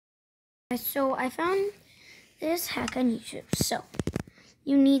So I found this hack on YouTube. So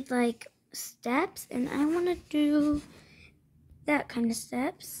you need like steps, and I want to do that kind of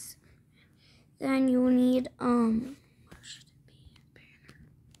steps. Then you will need what should it be? Banner.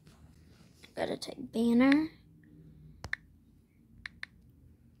 I gotta type banner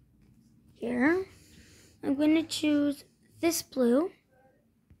here. I'm gonna choose this blue.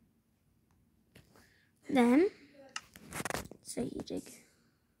 Then so you dig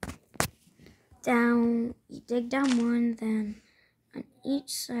down one, then on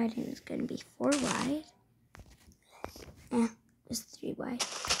each side it's going to be 4 wide. Just 3 wide.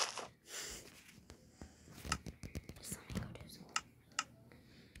 Just let me go do some.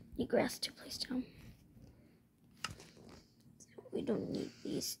 Need grass to place down. So we don't need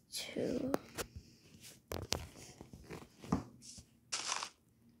these 2.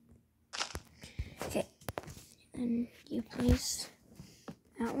 Okay, then you place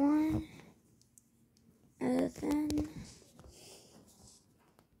that one. And then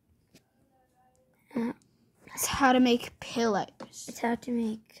it's how to make pillows. It's how to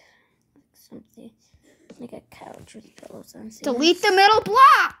make something like a couch with pillows on. So delete the middle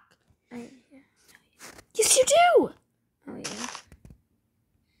block. Yeah. Yes, you do. Oh yeah.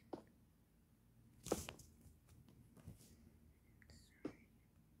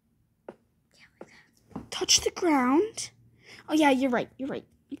 Like that. Touch the ground. Oh yeah, you're right. You're right.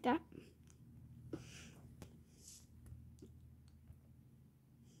 Like that.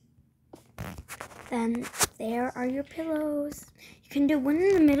 Then there are your pillows. You can do one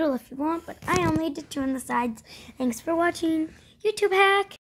in the middle if you want, but I only did 2 on the sides. Thanks for watching YouTube Hack.